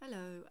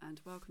and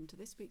welcome to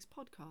this week's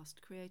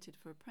podcast created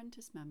for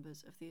apprentice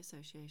members of the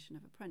Association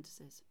of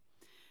Apprentices.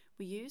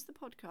 We use the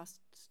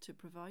podcasts to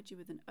provide you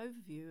with an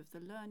overview of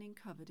the learning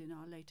covered in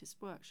our latest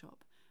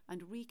workshop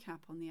and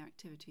recap on the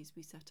activities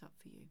we set up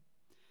for you.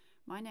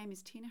 My name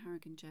is Tina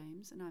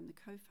Harrigan-James and I'm the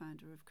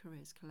co-founder of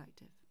Careers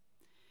Collective.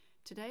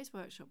 Today's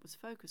workshop was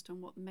focused on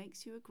what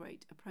makes you a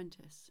great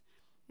apprentice.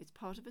 It's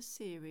part of a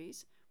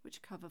series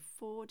which cover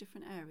 4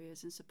 different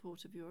areas in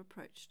support of your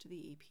approach to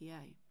the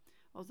EPA,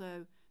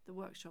 although the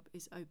workshop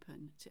is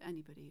open to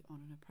anybody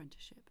on an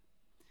apprenticeship.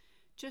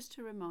 Just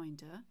a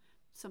reminder,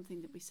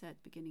 something that we said at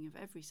the beginning of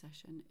every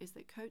session is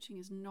that coaching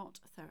is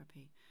not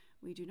therapy.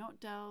 We do not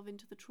delve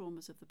into the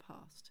traumas of the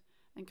past.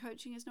 And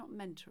coaching is not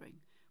mentoring.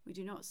 We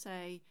do not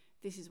say,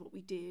 this is what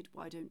we did,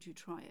 why don't you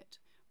try it?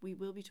 We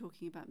will be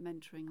talking about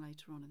mentoring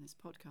later on in this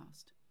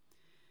podcast.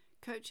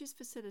 Coaches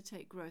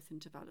facilitate growth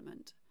and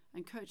development,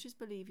 and coaches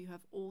believe you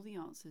have all the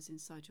answers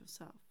inside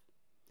yourself.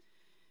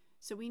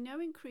 So we know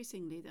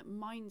increasingly that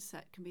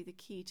mindset can be the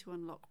key to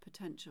unlock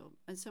potential,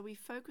 and so we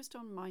focused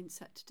on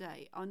mindset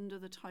today under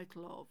the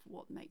title of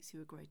What Makes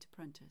You a Great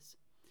Apprentice.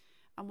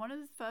 And one of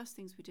the first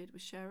things we did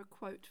was share a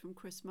quote from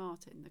Chris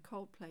Martin, the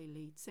Coldplay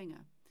lead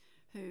singer,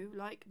 who,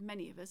 like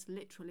many of us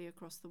literally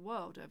across the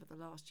world over the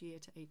last year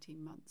to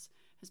 18 months,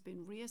 has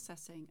been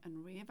reassessing and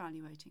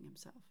reevaluating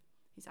himself,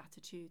 his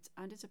attitudes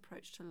and his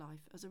approach to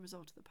life as a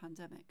result of the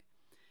pandemic.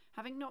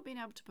 Having not been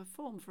able to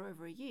perform for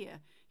over a year,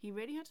 he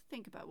really had to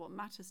think about what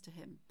matters to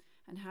him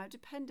and how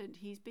dependent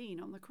he's been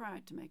on the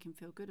crowd to make him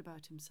feel good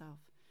about himself.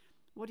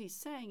 What he's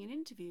saying in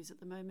interviews at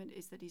the moment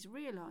is that he's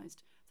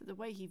realised that the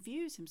way he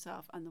views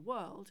himself and the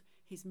world,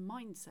 his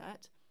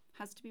mindset,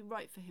 has to be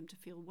right for him to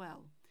feel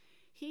well.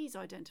 He's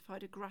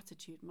identified a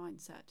gratitude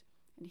mindset,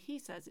 and he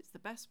says it's the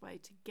best way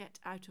to get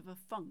out of a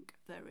funk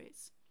there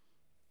is.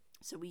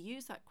 So we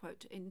use that quote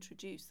to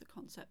introduce the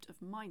concept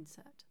of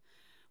mindset.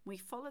 We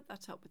followed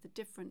that up with a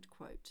different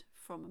quote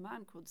from a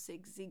man called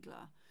Zig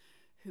Ziglar,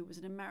 who was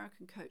an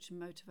American coach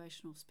and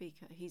motivational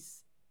speaker.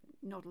 He's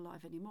not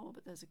alive anymore,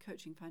 but there's a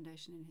coaching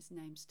foundation in his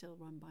name still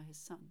run by his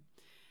son.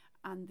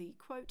 And the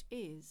quote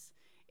is,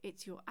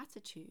 "It's your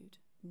attitude,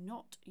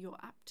 not your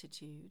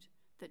aptitude,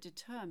 that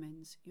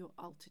determines your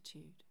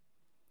altitude."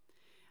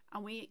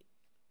 And we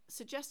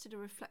suggested a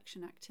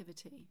reflection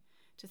activity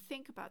to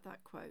think about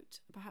that quote,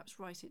 perhaps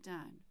write it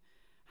down.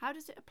 How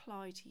does it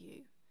apply to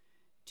you?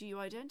 Do you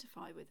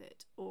identify with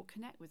it or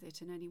connect with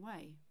it in any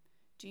way?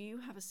 Do you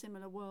have a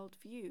similar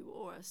worldview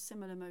or a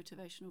similar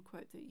motivational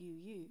quote that you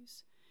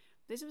use?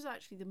 This was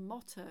actually the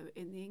motto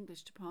in the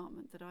English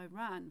department that I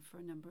ran for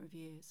a number of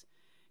years.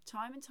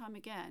 Time and time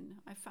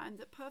again, I found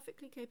that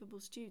perfectly capable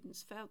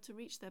students failed to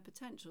reach their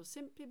potential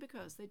simply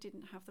because they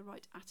didn't have the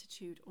right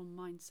attitude or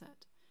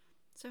mindset.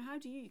 So how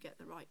do you get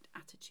the right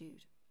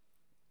attitude?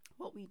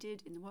 What we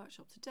did in the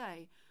workshop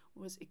today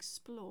was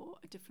explore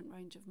a different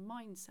range of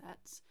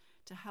mindsets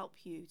to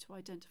help you to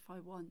identify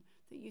one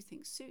that you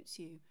think suits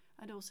you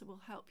and also will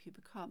help you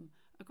become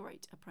a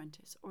great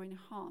apprentice or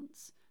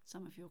enhance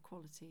some of your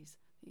qualities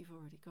that you've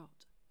already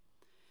got.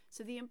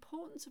 So the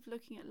importance of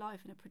looking at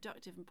life in a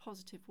productive and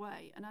positive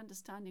way and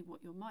understanding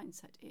what your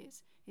mindset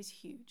is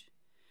huge.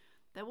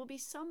 There will be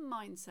some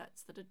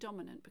mindsets that are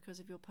dominant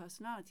because of your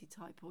personality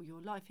type or your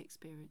life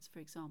experience, for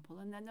example,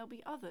 and then there'll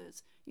be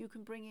others you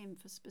can bring in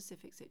for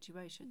specific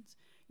situations.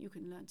 You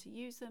can learn to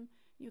use them,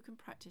 you can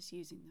practice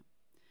using them.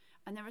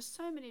 And there are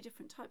so many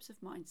different types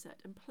of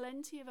mindset and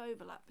plenty of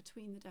overlap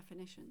between the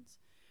definitions.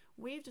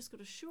 We've just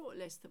got a short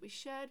list that we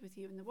shared with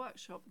you in the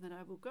workshop and that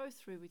I will go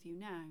through with you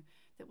now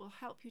that will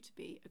help you to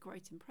be a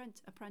great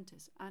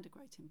apprentice and a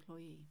great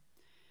employee.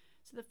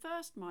 So the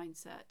first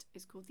mindset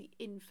is called the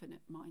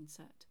infinite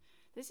mindset.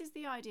 This is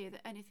the idea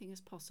that anything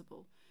is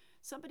possible.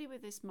 Somebody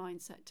with this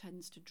mindset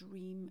tends to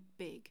dream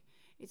big.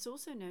 It's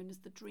also known as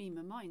the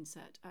dreamer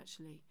mindset,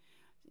 actually.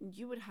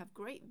 You would have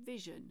great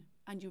vision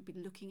and you'd be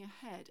looking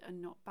ahead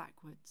and not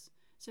backwards.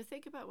 So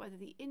think about whether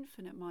the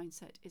infinite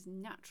mindset is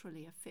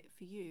naturally a fit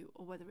for you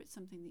or whether it's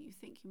something that you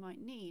think you might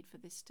need for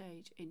this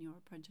stage in your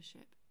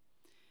apprenticeship.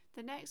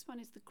 The next one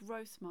is the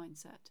growth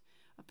mindset.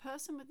 A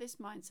person with this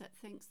mindset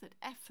thinks that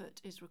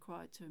effort is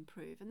required to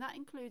improve, and that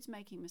includes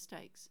making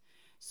mistakes.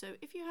 So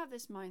if you have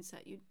this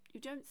mindset, you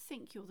don't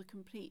think you're the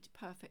complete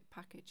perfect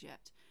package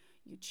yet.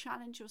 You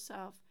challenge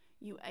yourself,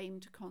 you aim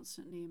to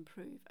constantly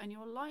improve, and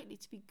you're likely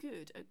to be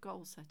good at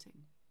goal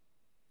setting.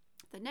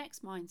 The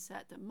next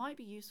mindset that might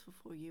be useful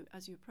for you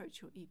as you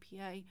approach your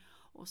EPA,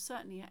 or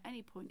certainly at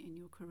any point in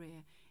your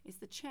career, is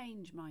the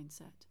change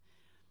mindset.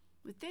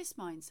 With this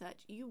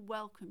mindset, you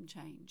welcome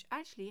change.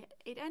 Actually,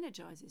 it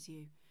energizes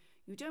you.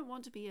 You don't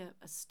want to be a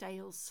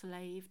stale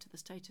slave to the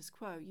status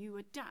quo. You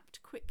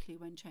adapt quickly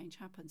when change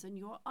happens, and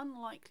you're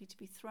unlikely to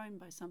be thrown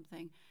by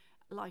something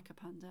like a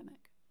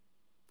pandemic.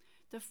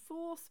 The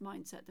fourth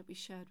mindset that we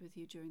shared with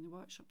you during the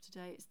workshop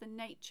today is the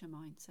nature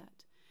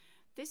mindset.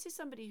 This is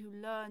somebody who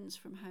learns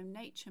from how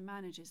nature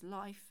manages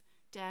life,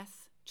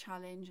 death,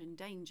 challenge, and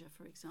danger,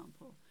 for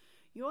example.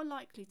 You're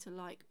likely to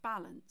like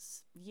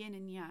balance, yin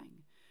and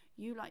yang.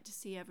 You like to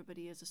see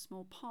everybody as a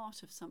small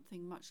part of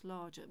something much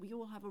larger. We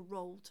all have a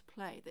role to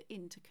play that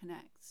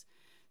interconnects.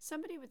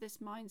 Somebody with this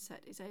mindset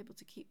is able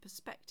to keep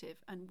perspective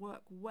and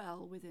work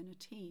well within a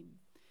team.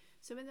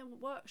 So in the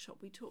workshop,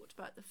 we talked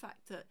about the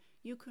fact that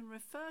you can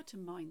refer to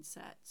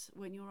mindsets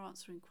when you're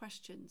answering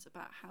questions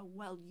about how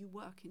well you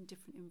work in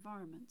different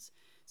environments.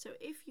 So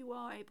if you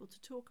are able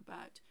to talk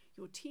about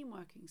your team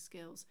working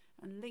skills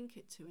and link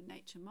it to a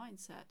nature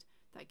mindset,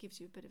 that gives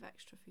you a bit of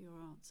extra for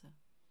your answer.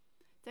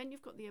 Then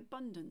you've got the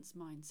abundance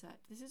mindset.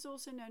 This is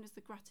also known as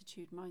the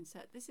gratitude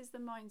mindset. This is the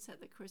mindset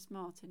that Chris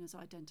Martin has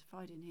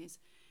identified in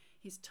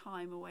his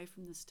time away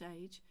from the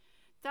stage.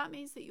 That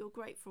means that you're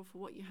grateful for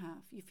what you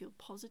have. You feel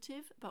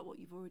positive about what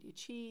you've already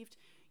achieved.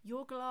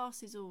 Your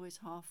glass is always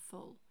half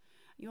full.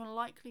 You're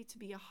likely to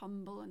be a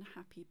humble and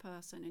happy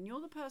person. And you're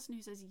the person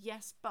who says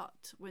yes,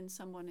 but when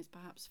someone is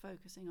perhaps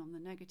focusing on the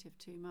negative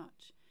too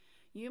much.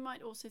 You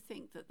might also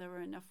think that there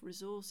are enough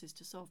resources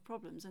to solve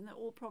problems and that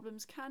all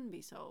problems can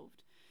be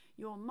solved.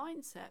 Your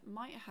mindset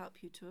might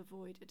help you to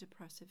avoid a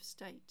depressive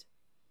state.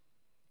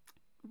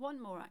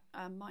 One more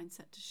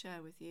mindset to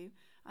share with you,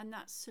 and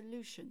that's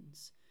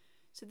solutions.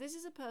 So this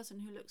is a person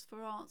who looks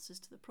for answers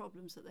to the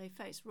problems that they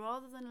face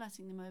rather than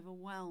letting them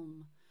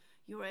overwhelm.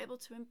 You're able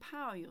to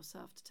empower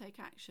yourself to take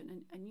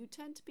action, and you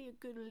tend to be a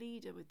good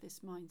leader with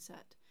this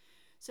mindset.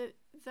 So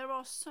there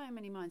are so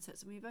many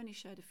mindsets, and we've only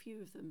shared a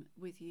few of them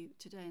with you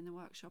today in the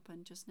workshop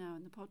and just now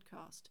in the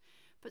podcast.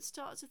 But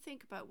start to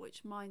think about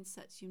which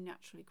mindsets you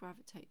naturally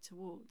gravitate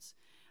towards.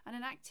 And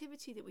an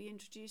activity that we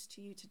introduced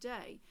to you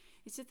today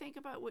is to think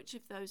about which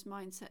of those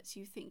mindsets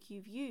you think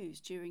you've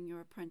used during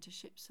your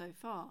apprenticeship so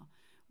far.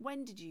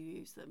 When did you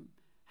use them?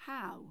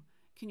 How?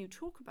 Can you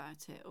talk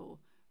about it or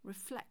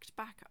reflect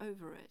back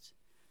over it?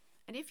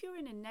 And if you're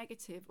in a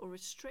negative or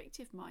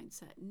restrictive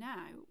mindset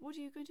now, what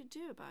are you going to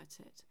do about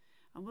it?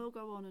 And we'll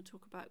go on and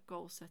talk about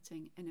goal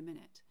setting in a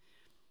minute.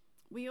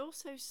 We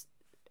also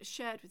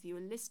shared with you a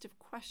list of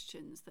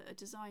questions that are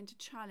designed to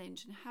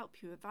challenge and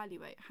help you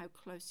evaluate how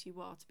close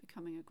you are to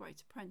becoming a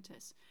great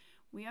apprentice.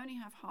 We only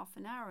have half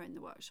an hour in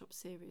the workshop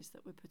series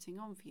that we're putting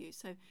on for you,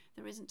 so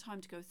there isn't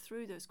time to go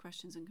through those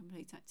questions and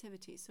complete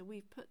activities. So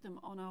we've put them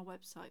on our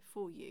website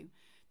for you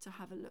to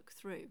have a look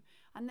through.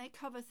 And they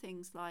cover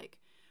things like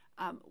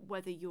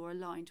whether you're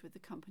aligned with the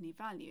company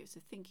values. So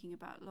thinking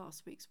about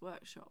last week's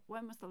workshop,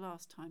 when was the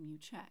last time you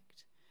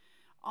checked?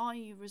 Are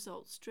you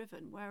results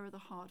driven? Where are the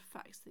hard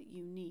facts that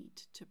you need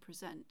to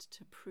present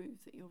to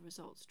prove that you're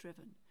results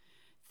driven?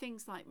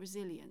 Things like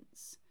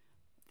resilience.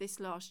 This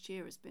last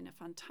year has been a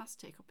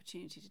fantastic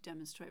opportunity to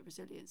demonstrate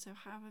resilience. So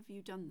how have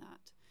you done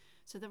that?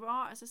 So there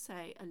are, as I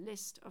say, a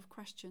list of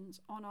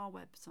questions on our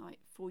website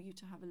for you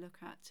to have a look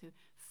at to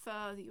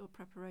further your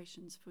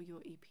preparations for your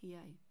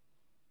EPA.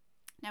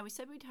 Now, we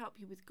said we'd help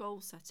you with goal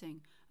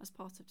setting as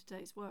part of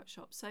today's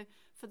workshop. So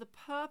for the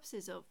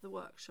purposes of the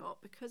workshop,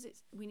 because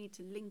we need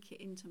to link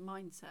it into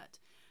mindset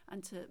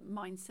and to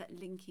mindset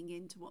linking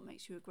into what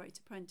makes you a great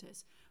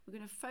apprentice, we're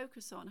going to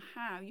focus on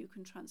how you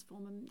can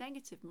transform a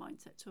negative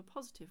mindset to a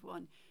positive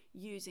one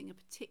using a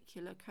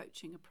particular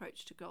coaching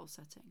approach to goal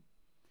setting.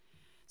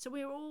 So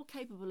we are all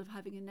capable of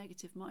having a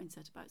negative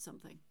mindset about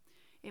something.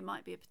 It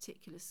might be a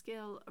particular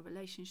skill, a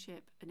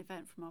relationship, an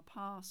event from our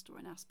past, or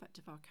an aspect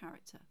of our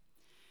character.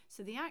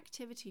 So the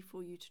activity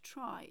for you to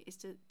try is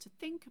to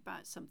think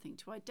about something,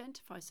 to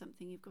identify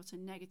something you've got a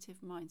negative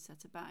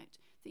mindset about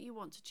that you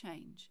want to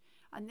change.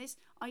 And this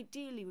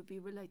ideally would be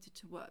related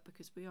to work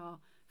because we are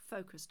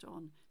focused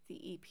on the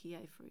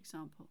EPA, for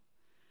example.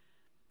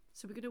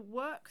 So we're going to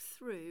work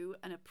through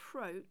an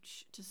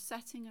approach to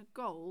setting a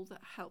goal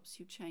that helps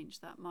you change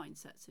that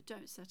mindset. So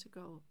don't set a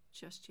goal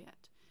just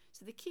yet.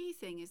 So the key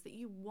thing is that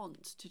you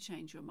want to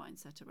change your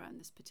mindset around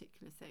this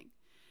particular thing.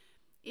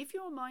 If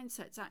your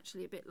mindset's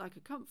actually a bit like a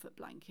comfort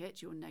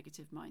blanket, your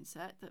negative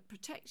mindset, that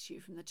protects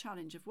you from the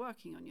challenge of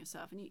working on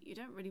yourself, and you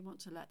don't really want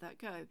to let that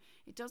go,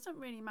 it doesn't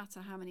really matter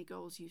how many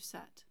goals you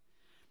set.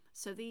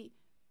 So the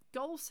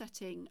goal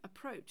setting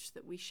approach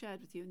that we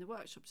shared with you in the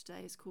workshop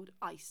today is called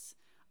ICE,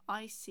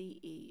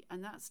 I-C-E,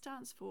 and that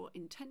stands for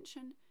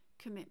intention,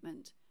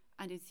 commitment,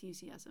 and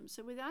enthusiasm.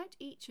 So without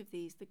each of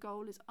these, the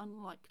goal is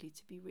unlikely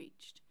to be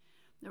reached.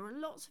 There are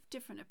lots of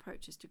different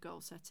approaches to goal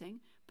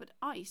setting, but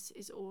ICE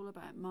is all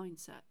about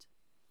mindset.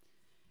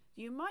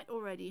 You might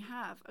already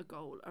have a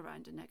goal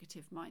around a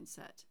negative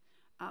mindset.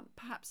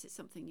 Perhaps it's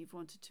something you've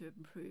wanted to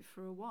improve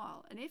for a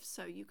while, and if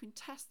so, you can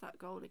test that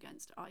goal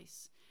against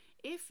ICE.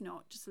 If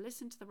not, just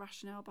listen to the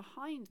rationale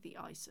behind the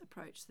ICE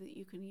approach so that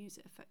you can use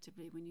it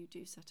effectively when you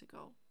do set a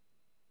goal.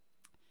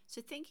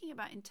 So thinking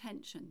about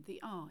intention, the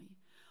I.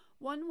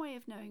 One way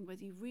of knowing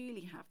whether you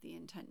really have the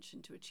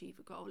intention to achieve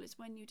a goal is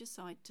when you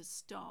decide to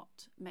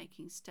start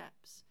making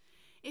steps.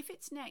 If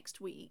it's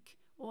next week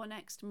or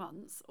next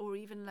month or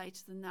even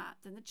later than that,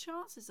 then the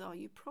chances are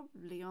you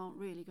probably aren't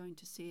really going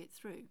to see it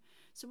through.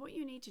 So what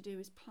you need to do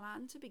is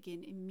plan to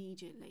begin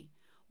immediately.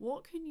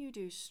 What can you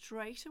do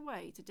straight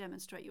away to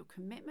demonstrate your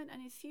commitment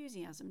and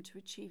enthusiasm to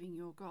achieving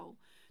your goal,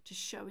 to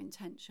show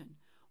intention?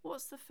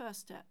 What's the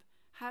first step?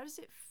 How does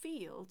it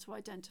feel to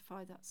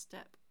identify that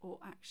step or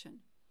action?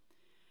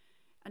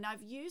 And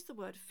I've used the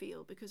word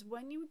feel because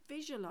when you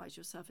visualize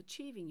yourself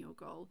achieving your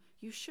goal,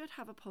 you should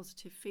have a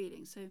positive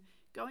feeling. So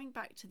going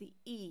back to the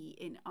E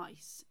in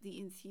ICE, the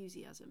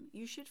enthusiasm,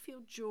 you should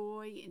feel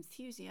joy,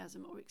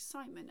 enthusiasm, or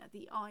excitement at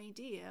the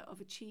idea of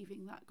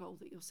achieving that goal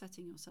that you're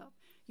setting yourself.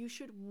 You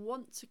should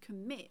want to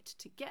commit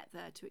to get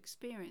there, to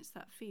experience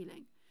that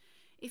feeling.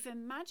 If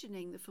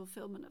imagining the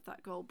fulfillment of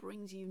that goal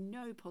brings you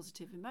no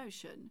positive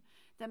emotion,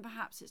 then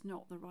perhaps it's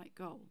not the right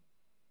goal.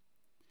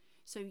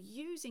 So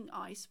using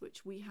ICE,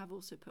 which we have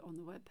also put on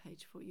the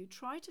webpage for you,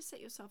 try to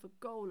set yourself a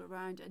goal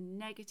around a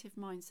negative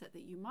mindset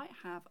that you might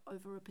have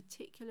over a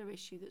particular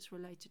issue that's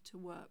related to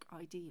work,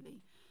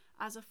 ideally,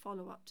 as a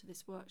follow-up to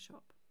this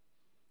workshop.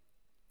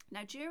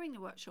 Now, during the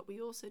workshop, we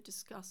also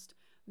discussed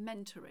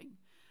mentoring.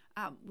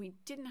 We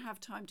didn't have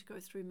time to go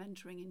through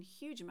mentoring in a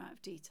huge amount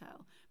of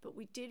detail, but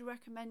we did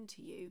recommend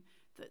to you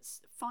that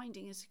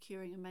finding and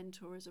securing a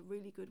mentor is a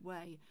really good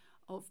way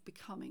of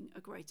becoming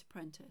a great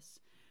apprentice.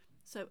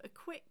 So a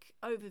quick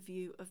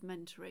overview of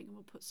mentoring, and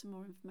we'll put some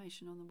more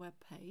information on the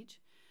webpage.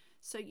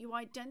 So you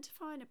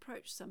identify and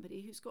approach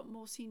somebody who's got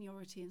more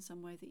seniority in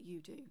some way that you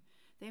do.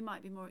 They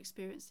might be more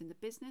experienced in the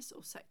business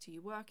or sector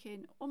you work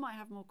in, or might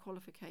have more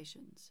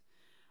qualifications.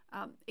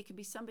 It can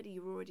be somebody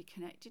you're already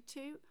connected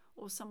to,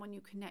 or someone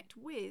you connect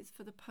with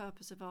for the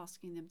purpose of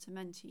asking them to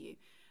mentor you.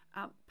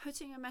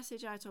 Putting a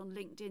message out on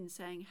LinkedIn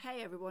saying,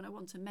 hey everyone, I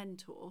want a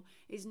mentor,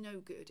 is no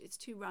good. It's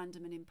too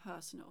random and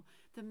impersonal.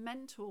 The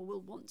mentor will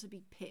want to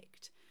be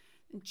picked.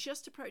 And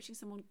just approaching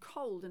someone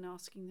cold and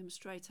asking them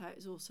straight out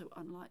is also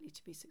unlikely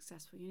to be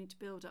successful. You need to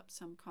build up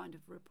some kind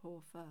of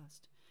rapport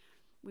first.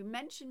 We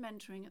mentioned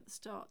mentoring at the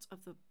start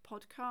of the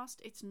podcast.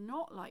 It's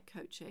not like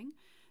coaching.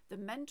 The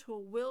mentor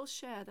will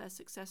share their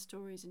success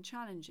stories and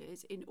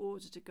challenges in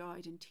order to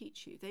guide and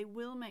teach you. They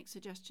will make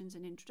suggestions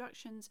and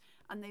introductions,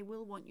 and they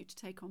will want you to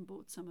take on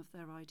board some of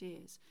their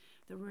ideas.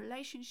 The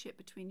relationship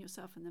between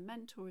yourself and the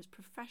mentor is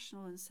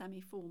professional and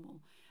semi-formal,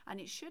 and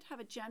it should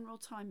have a general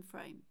time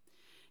frame.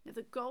 Now,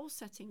 the goal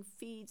setting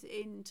feeds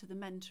into the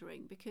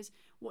mentoring, because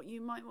what you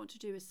might want to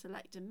do is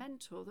select a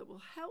mentor that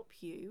will help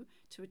you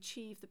to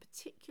achieve the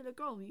particular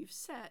goal you've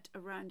set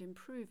around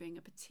improving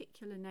a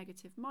particular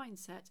negative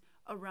mindset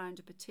around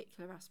a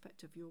particular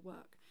aspect of your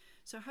work.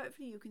 So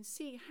hopefully you can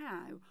see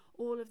how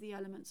all of the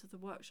elements of the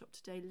workshop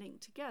today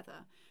link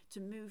together to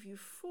move you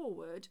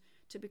forward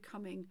to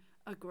becoming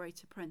a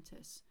great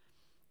apprentice.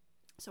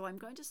 So I'm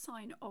going to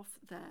sign off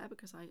there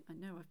because I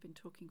know I've been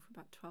talking for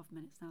about 12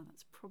 minutes now.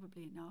 That's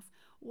probably enough.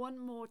 One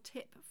more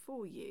tip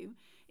for you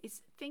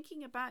is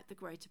thinking about the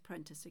Great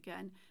Apprentice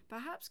again.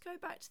 Perhaps go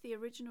back to the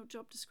original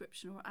job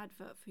description or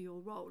advert for your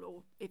role,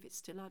 or if it's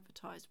still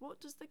advertised, what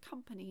does the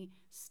company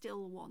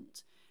still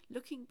want?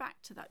 Looking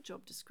back to that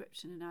job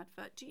description and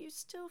advert, do you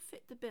still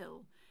fit the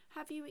bill?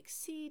 Have you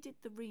exceeded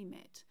the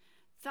remit?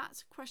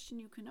 That's a question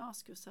you can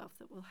ask yourself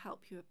that will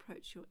help you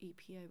approach your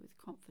EPO with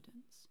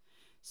confidence.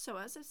 So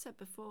as I've said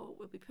before,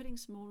 we'll be putting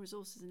some more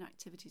resources and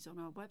activities on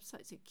our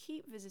website, so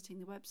keep visiting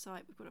the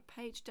website. We've got a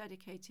page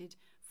dedicated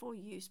for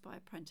use by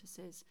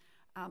apprentices,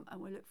 and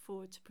we look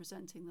forward to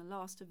presenting the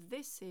last of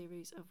this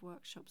series of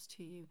workshops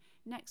to you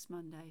next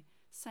Monday,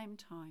 same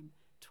time,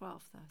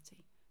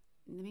 12:30.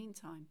 In the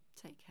meantime,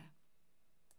 take care.